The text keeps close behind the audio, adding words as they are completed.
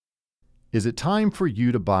Is it time for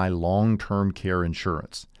you to buy long-term care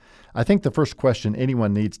insurance? I think the first question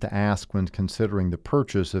anyone needs to ask when considering the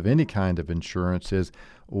purchase of any kind of insurance is,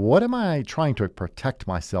 what am I trying to protect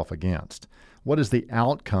myself against? What is the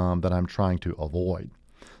outcome that I'm trying to avoid?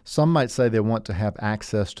 Some might say they want to have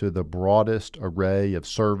access to the broadest array of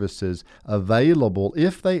services available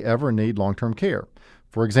if they ever need long-term care.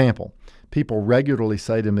 For example, people regularly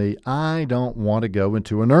say to me, I don't want to go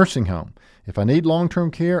into a nursing home. If I need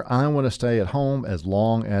long-term care, I want to stay at home as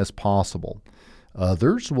long as possible.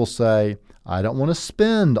 Others will say, I don't want to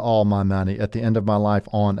spend all my money at the end of my life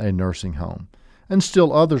on a nursing home. And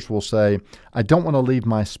still others will say, I don't want to leave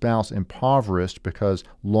my spouse impoverished because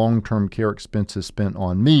long-term care expenses spent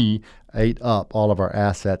on me ate up all of our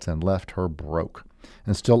assets and left her broke.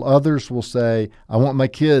 And still others will say, I want my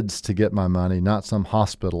kids to get my money, not some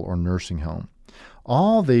hospital or nursing home.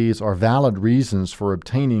 All these are valid reasons for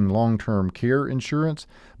obtaining long-term care insurance,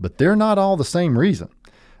 but they're not all the same reason.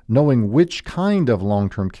 Knowing which kind of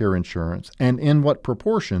long-term care insurance and in what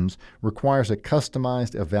proportions requires a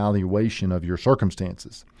customized evaluation of your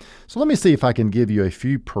circumstances. So let me see if I can give you a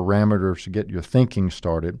few parameters to get your thinking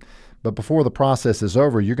started. But before the process is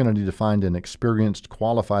over, you're going to need to find an experienced,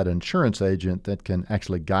 qualified insurance agent that can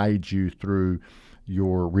actually guide you through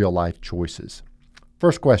your real-life choices.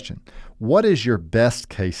 First question, what is your best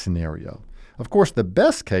case scenario? Of course, the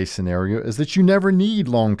best case scenario is that you never need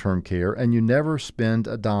long-term care and you never spend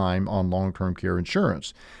a dime on long-term care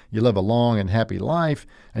insurance. You live a long and happy life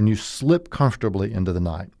and you slip comfortably into the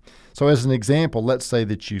night. So as an example, let's say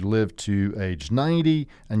that you live to age 90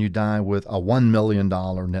 and you die with a $1 million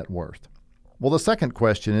net worth. Well, the second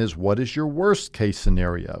question is, what is your worst case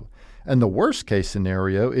scenario? And the worst case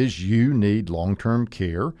scenario is you need long-term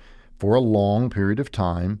care for a long period of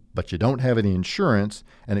time, but you don't have any insurance,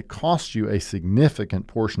 and it costs you a significant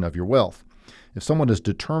portion of your wealth. If someone is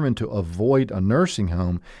determined to avoid a nursing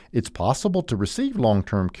home, it's possible to receive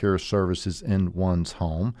long-term care services in one's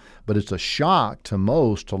home, but it's a shock to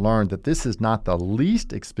most to learn that this is not the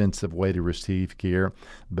least expensive way to receive care,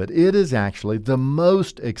 but it is actually the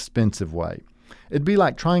most expensive way. It'd be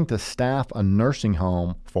like trying to staff a nursing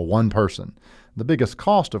home for one person. The biggest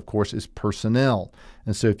cost, of course, is personnel.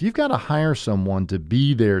 And so if you've got to hire someone to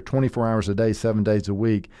be there 24 hours a day, 7 days a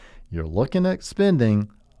week, you're looking at spending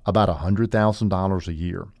about $100,000 a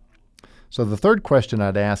year. So the third question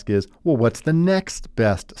I'd ask is, well, what's the next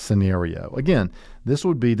best scenario? Again, this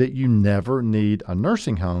would be that you never need a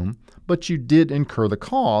nursing home, but you did incur the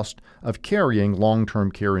cost of carrying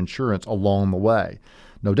long-term care insurance along the way.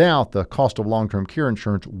 No doubt the cost of long-term care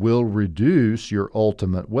insurance will reduce your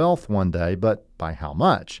ultimate wealth one day, but by how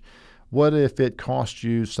much? What if it cost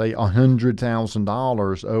you, say,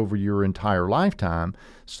 $100,000 over your entire lifetime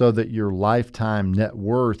so that your lifetime net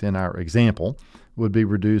worth in our example would be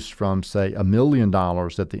reduced from, say, $1 million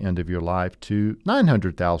at the end of your life to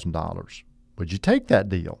 $900,000? Would you take that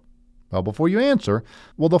deal? Well, before you answer,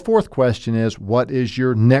 the fourth question is, what is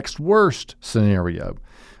your next worst scenario?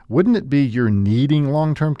 Wouldn't it be you're needing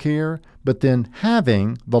long-term care, but then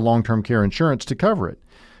having the long-term care insurance to cover it?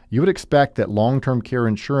 You would expect that long-term care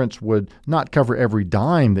insurance would not cover every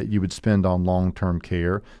dime that you would spend on long-term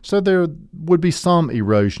care, so there would be some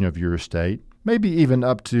erosion of your estate, maybe even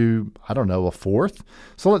up to, a fourth.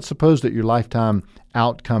 So let's suppose that your lifetime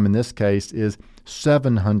outcome in this case is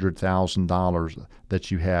 $700,000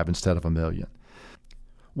 that you have instead of $1 million.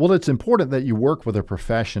 Well, it's important that you work with a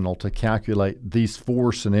professional to calculate these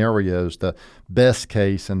four scenarios, the best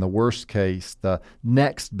case and the worst case, the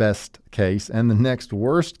next best case and the next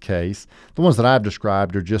worst case. The ones that I've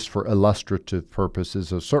described are just for illustrative purposes,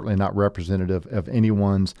 so certainly not representative of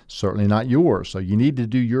anyone's, certainly not yours. So you need to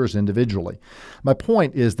do yours individually. My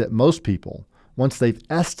point is that most people, once they've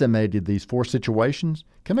estimated these four situations,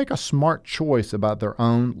 can make a smart choice about their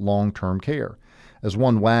own long-term care. As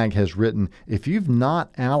one wag has written, if you've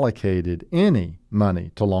not allocated any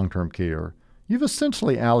money to long-term care, you've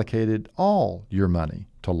essentially allocated all your money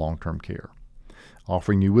to long-term care.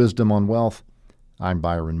 Offering you wisdom on wealth, I'm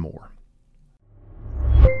Byron Moore.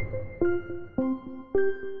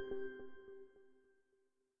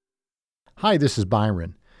 Hi, this is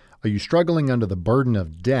Byron. Are you struggling under the burden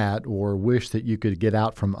of debt or wish that you could get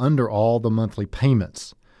out from under all the monthly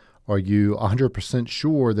payments? Are you 100%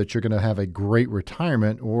 sure that you're going to have a great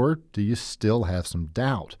retirement, or do you still have some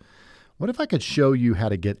doubt? What if I could show you how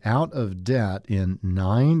to get out of debt in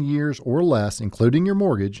 9 years or less, including your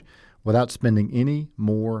mortgage, without spending any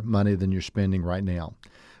more money than you're spending right now?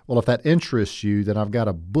 Well, if that interests you, then I've got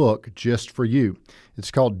a book just for you.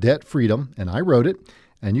 It's called Debt Freedom, and I wrote it,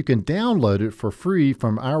 and you can download it for free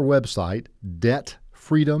from our website,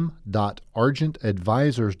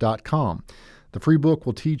 debtfreedom.argentadvisors.com. The free book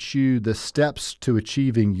will teach you the steps to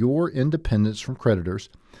achieving your independence from creditors.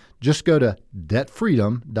 Just go to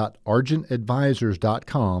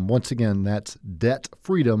debtfreedom.argentadvisors.com. Once again, that's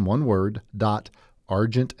debtfreedom, one word,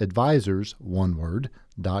 .argentadvisors, one word,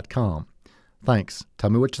 .com. Thanks.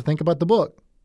 Tell me what you think about the book.